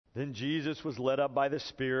Then Jesus was led up by the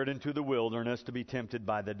Spirit into the wilderness to be tempted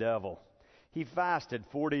by the devil. He fasted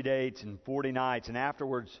 40 days and 40 nights, and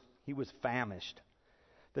afterwards he was famished.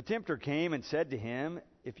 The tempter came and said to him,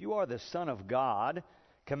 "If you are the Son of God,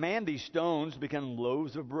 command these stones to become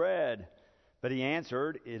loaves of bread." But he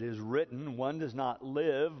answered, "It is written, one does not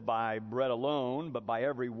live by bread alone, but by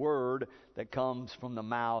every word that comes from the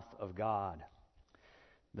mouth of God."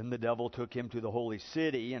 Then the devil took him to the holy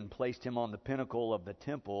city and placed him on the pinnacle of the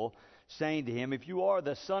temple, saying to him, "If you are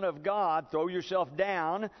the Son of God, throw yourself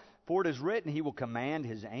down, for it is written, He will command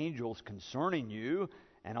His angels concerning you,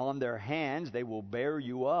 and on their hands they will bear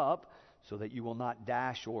you up, so that you will not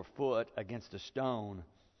dash your foot against a stone."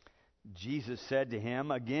 Jesus said to him,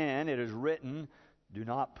 "Again it is written, do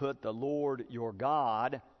not put the Lord your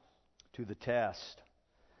God to the test."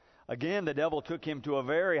 Again the devil took him to a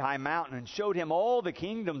very high mountain and showed him all the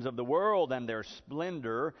kingdoms of the world and their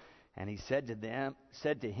splendor. And he said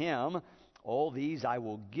to him, "All these I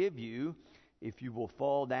will give you if you will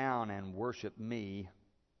fall down and worship me."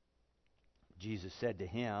 Jesus said to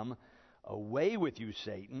him, "Away with you,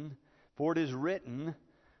 Satan, for it is written,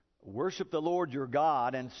 worship the Lord your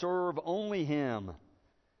God and serve only Him."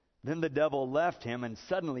 Then the devil left him, and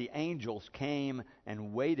suddenly angels came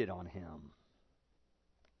and waited on him.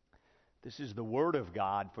 This is the word of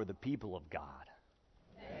God for the people of God.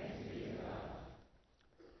 Thanks be to God.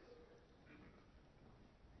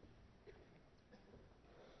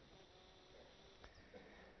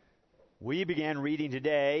 We began reading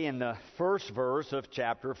today in the first verse of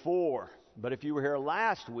chapter 4. But if you were here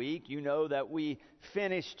last week, you know that we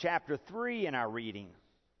finished chapter 3 in our reading.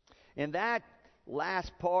 In that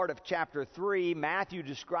last part of chapter 3, Matthew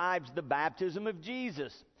describes the baptism of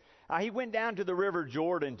Jesus. He went down to the river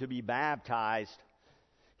Jordan to be baptized.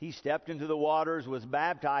 He stepped into the waters, was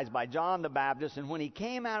baptized by John the Baptist, and when he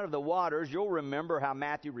came out of the waters, you'll remember how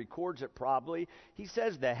Matthew records it probably. He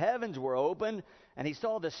says the heavens were opened, and he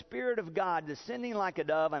saw the Spirit of God descending like a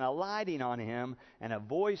dove and alighting on him, and a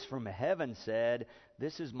voice from heaven said,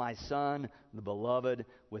 "This is my Son, the beloved,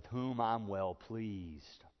 with whom I'm well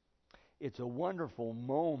pleased." It's a wonderful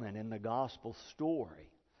moment in the gospel story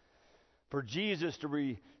for Jesus to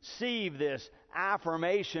receive this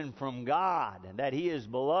affirmation from God that He is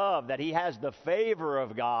beloved, that He has the favor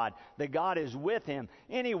of God, that God is with Him.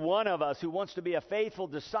 Any one of us who wants to be a faithful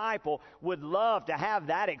disciple would love to have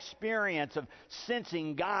that experience of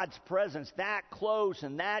sensing God's presence that close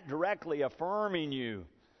and that directly affirming you.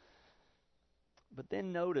 But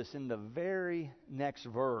then notice in the very next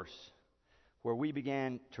verse where we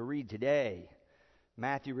began to read today,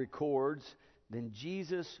 Matthew records, "Then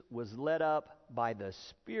Jesus was led up by the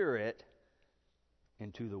Spirit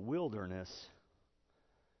into the wilderness."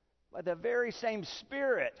 By the very same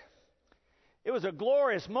Spirit. It was a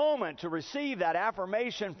glorious moment to receive that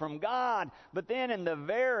affirmation from God. But then in the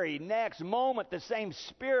very next moment, the same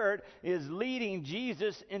Spirit is leading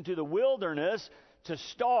Jesus into the wilderness to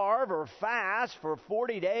starve or fast for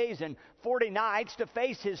 40 days and 40 nights to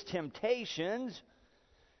face His temptations.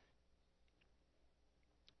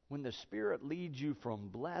 When the Spirit leads you from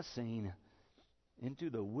blessing into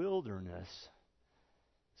the wilderness,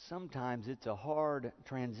 sometimes it's a hard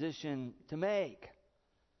transition to make.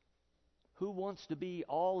 Who wants to be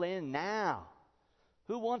all in now?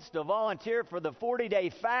 Who wants to volunteer for the 40-day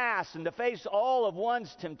fast and to face all of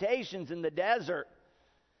one's temptations in the desert?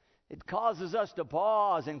 It causes us to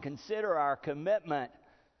pause and consider our commitment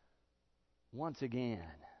once again.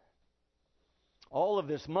 All of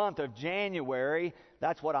this month of January,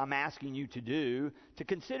 that's what I'm asking you to do, to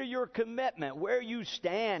consider your commitment, where you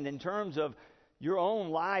stand in terms of your own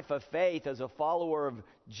life of faith as a follower of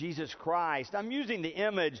Jesus Christ. I'm using the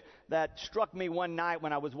image that struck me one night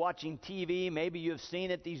when I was watching TV. Maybe you've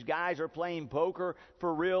seen it. These guys are playing poker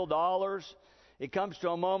for real dollars. It comes to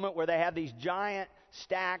a moment where they have these giant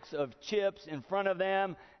stacks of chips in front of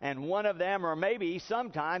them, and one of them, or maybe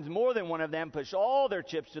sometimes more than one of them, push all their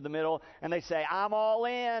chips to the middle, and they say, "I'm all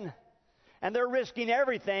in." And they're risking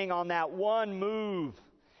everything on that one move.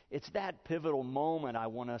 It's that pivotal moment I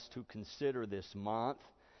want us to consider this month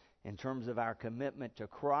in terms of our commitment to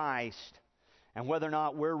Christ and whether or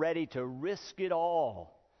not we're ready to risk it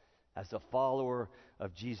all as a follower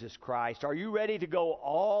of Jesus Christ. Are you ready to go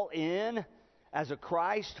all in as a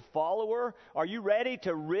Christ follower? Are you ready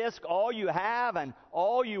to risk all you have and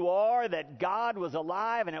all you are, that God was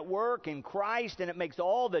alive and at work in Christ, and it makes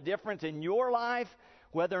all the difference in your life,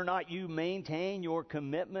 whether or not you maintain your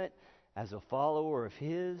commitment as a follower of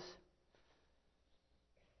His?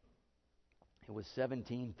 It was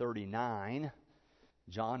 1739.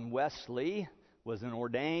 John Wesley was an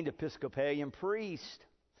ordained Episcopalian priest.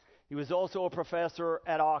 He was also a professor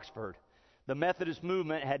at Oxford. The Methodist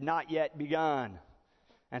movement had not yet begun,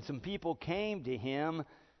 and some people came to him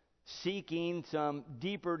seeking some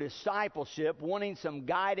deeper discipleship, wanting some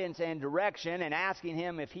guidance and direction, and asking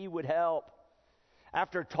him if he would help.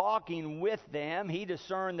 After talking with them, he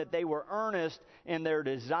discerned that they were earnest in their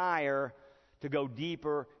desire to go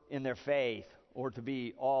deeper in their faith, or to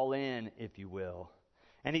be all in, if you will.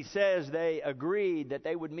 And he says they agreed that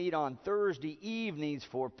they would meet on Thursday evenings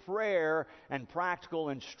for prayer and practical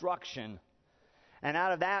instruction. And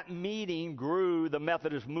out of that meeting grew the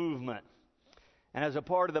Methodist movement. And as a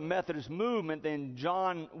part of the Methodist movement, then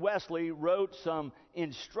John Wesley wrote some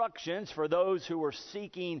instructions for those who were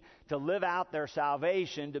seeking to live out their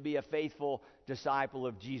salvation to be a faithful disciple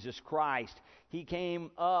of Jesus Christ. He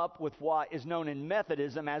came up with what is known in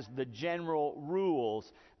Methodism as the general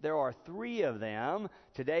rules. There are 3 of them.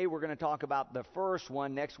 Today we're going to talk about the first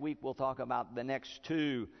one. Next week we'll talk about the next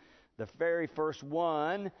 2. The very first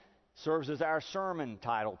one serves as our sermon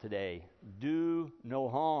title today: Do No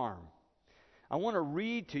Harm. I want to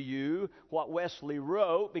read to you what Wesley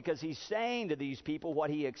wrote, because he's saying to these people what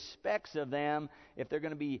he expects of them if they're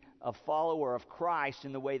going to be a follower of Christ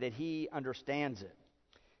in the way that he understands it.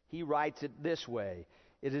 He writes it this way: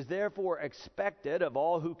 It is therefore expected of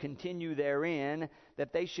all who continue therein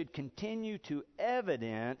that they should continue to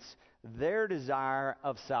evidence their desire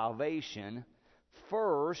of salvation,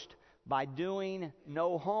 first by doing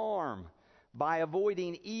no harm, by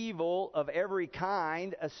avoiding evil of every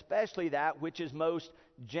kind, especially that which is most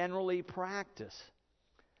generally practiced.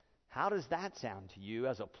 How does that sound to you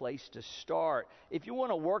as a place to start? If you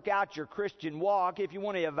want to work out your Christian walk, if you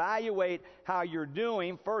want to evaluate how you're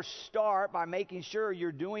doing, first start by making sure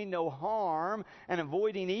you're doing no harm and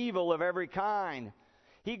avoiding evil of every kind.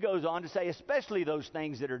 He goes on to say, especially those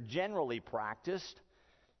things that are generally practiced.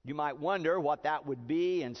 You might wonder what that would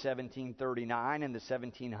be in 1739 and the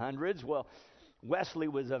 1700s. Well, Wesley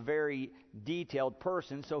was a very detailed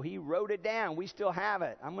person, so he wrote it down. We still have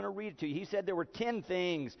it. I'm going to read it to you. He said there were 10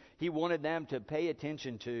 things he wanted them to pay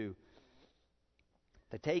attention to: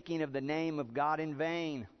 the taking of the name of God in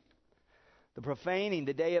vain, the profaning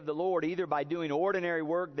the day of the Lord, either by doing ordinary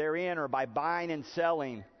work therein or by buying and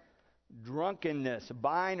selling, drunkenness,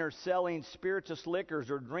 buying or selling spirituous liquors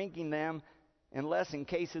or drinking them, unless in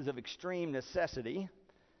cases of extreme necessity.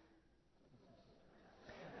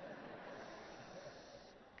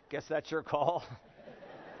 Guess that's your call.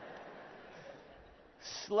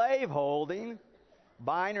 Slave holding,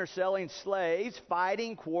 buying or selling slaves,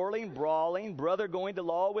 fighting, quarreling, brawling, brother going to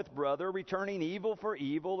law with brother, returning evil for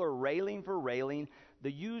evil or railing for railing,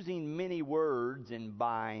 the using many words in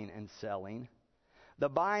buying and selling, the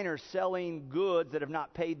buying or selling goods that have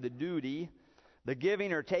not paid the duty, the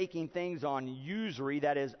giving or taking things on usury,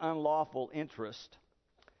 that is unlawful interest,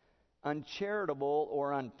 uncharitable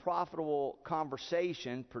or unprofitable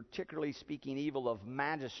conversation, particularly speaking evil of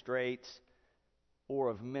magistrates or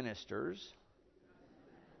of ministers,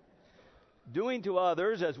 doing to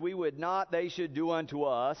others as we would not they should do unto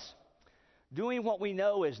us, doing what we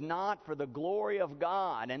know is not for the glory of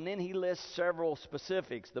God. And then he lists several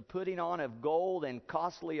specifics: the putting on of gold and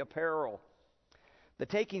costly apparel, the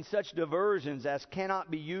taking such diversions as cannot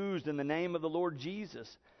be used in the name of the Lord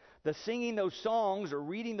Jesus, the singing those songs or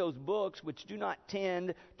reading those books which do not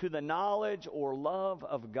tend to the knowledge or love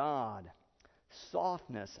of God,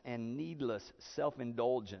 softness and needless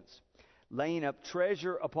self-indulgence, laying up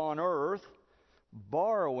treasure upon earth,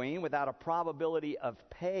 borrowing without a probability of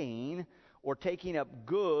paying, or taking up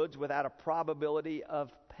goods without a probability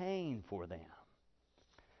of paying for them.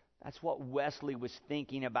 That's what Wesley was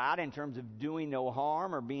thinking about in terms of doing no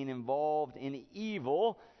harm or being involved in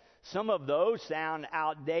evil. Some of those sound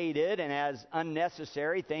outdated and as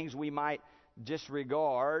unnecessary, things we might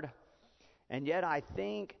disregard. And yet I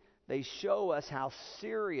think they show us how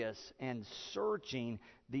serious and searching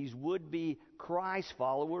these would-be Christ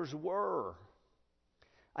followers were.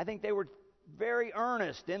 I think they were very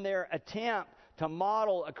earnest in their attempt to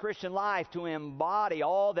model a Christian life, to embody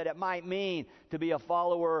all that it might mean to be a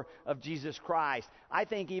follower of Jesus Christ. I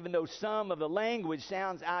think even though some of the language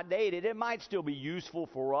sounds outdated, it might still be useful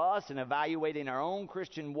for us in evaluating our own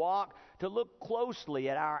Christian walk to look closely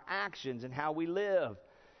at our actions and how we live.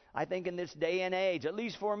 I think in this day and age, at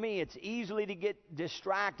least for me, it's easily to get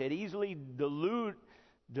distracted, easily dilute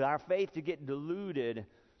our faith, to get diluted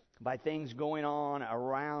by things going on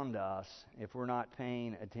around us if we're not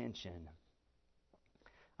paying attention.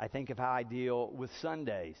 I think of how I deal with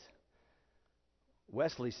Sundays.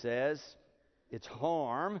 Wesley says it's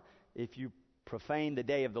harm if you profane the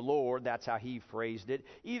day of the Lord. That's how he phrased it.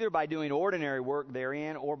 Either by doing ordinary work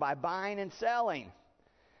therein or by buying and selling.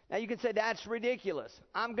 Now you can say, that's ridiculous.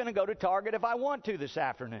 I'm going to go to Target if I want to this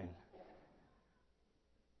afternoon.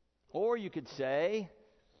 Or you could say,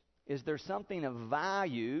 is there something of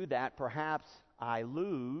value that perhaps I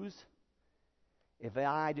lose if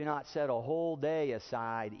I do not set a whole day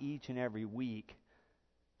aside each and every week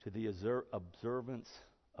to the observance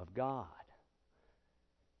of God?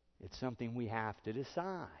 It's something we have to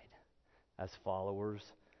decide as followers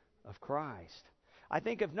of Christ. I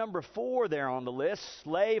think of number 4 there on the list,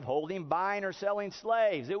 slave holding, buying or selling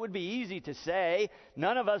slaves. It would be easy to say,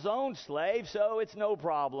 none of us own slaves, so it's no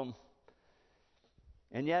problem.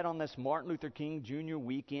 And yet on this Martin Luther King Jr.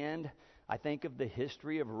 weekend, I think of the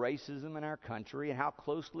history of racism in our country and how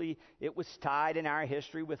closely it was tied in our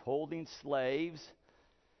history with holding slaves.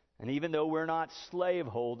 And even though we're not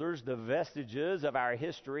slaveholders, the vestiges of our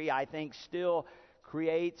history, I think, still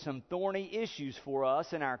create some thorny issues for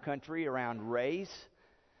us in our country around race.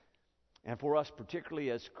 And for us,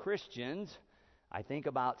 particularly as Christians, I think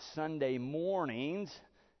about Sunday mornings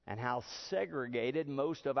and how segregated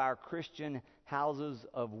most of our Christian houses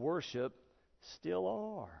of worship still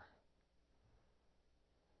are.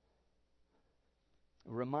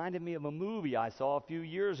 It reminded me of a movie I saw a few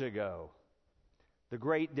years ago, The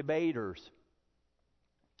Great Debaters.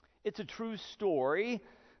 It's a true story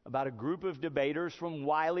about a group of debaters from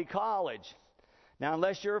Wiley College. Now,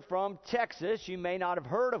 unless you're from Texas, you may not have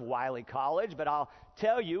heard of Wiley College, but I'll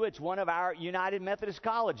tell you it's one of our United Methodist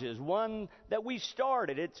colleges, one that we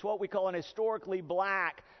started. It's what we call an historically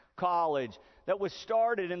black college that was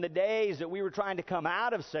started in the days that we were trying to come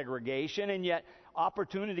out of segregation, and yet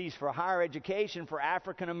opportunities for higher education for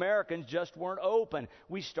African Americans just weren't open.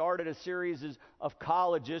 We started a series of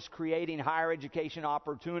colleges creating higher education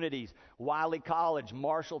opportunities. Wiley College,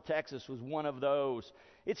 Marshall, Texas was one of those.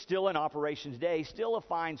 It's still in operation today, still a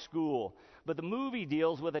fine school. But the movie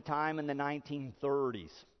deals with a time in the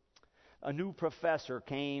 1930s. A new professor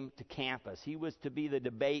came to campus. He was to be the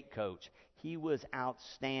debate coach. He was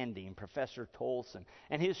outstanding, Professor Tolson.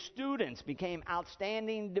 And his students became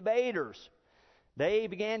outstanding debaters. They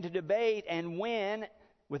began to debate and win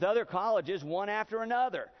with other colleges one after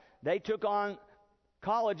another. They took on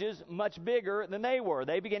colleges much bigger than they were.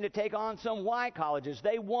 They began to take on some white colleges.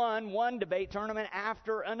 They won one debate tournament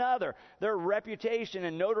after another. Their reputation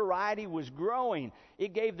and notoriety was growing.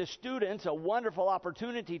 It gave the students a wonderful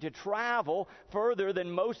opportunity to travel further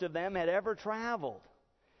than most of them had ever traveled.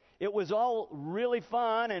 It was all really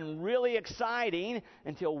fun and really exciting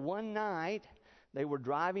until one night they were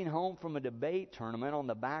driving home from a debate tournament on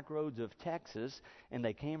the back roads of Texas, and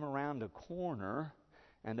they came around a corner,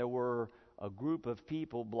 and there were a group of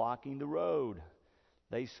people blocking the road.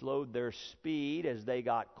 They slowed their speed. As they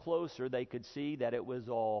got closer, they could see that it was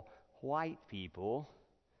all white people,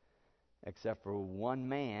 except for one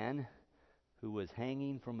man who was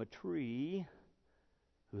hanging from a tree,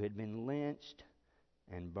 who had been lynched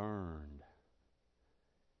and burned.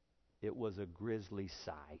 It was a grisly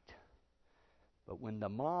sight. But when the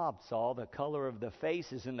mob saw the color of the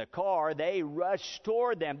faces in the car, they rushed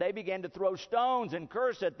toward them. They began to throw stones and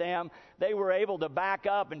curse at them. They were able to back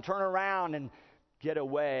up and turn around and get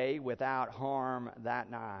away without harm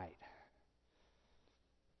that night.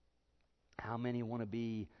 How many want to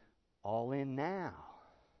be all in now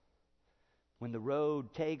when the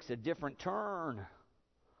road takes a different turn?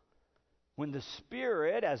 When the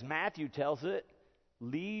Spirit, as Matthew tells it,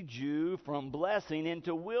 leads you from blessing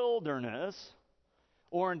into wilderness,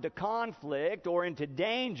 or into conflict, or into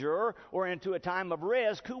danger, or into a time of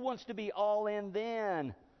risk, who wants to be all in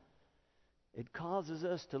then? It causes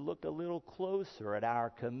us to look a little closer at our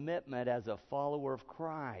commitment as a follower of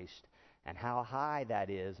Christ and how high that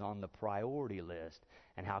is on the priority list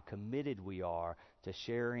and how committed we are to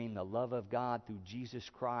sharing the love of God through Jesus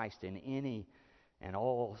Christ in any and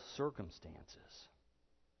all circumstances.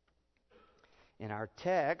 In our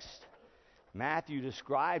text, Matthew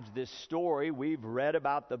describes this story. We've read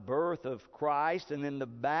about the birth of Christ and then the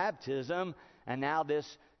baptism, and now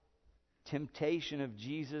this temptation of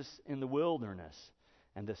Jesus in the wilderness.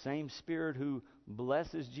 And the same Spirit who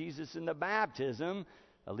blesses Jesus in the baptism,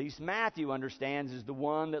 at least Matthew understands, is the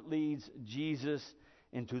one that leads Jesus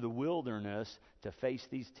into the wilderness to face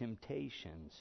these temptations.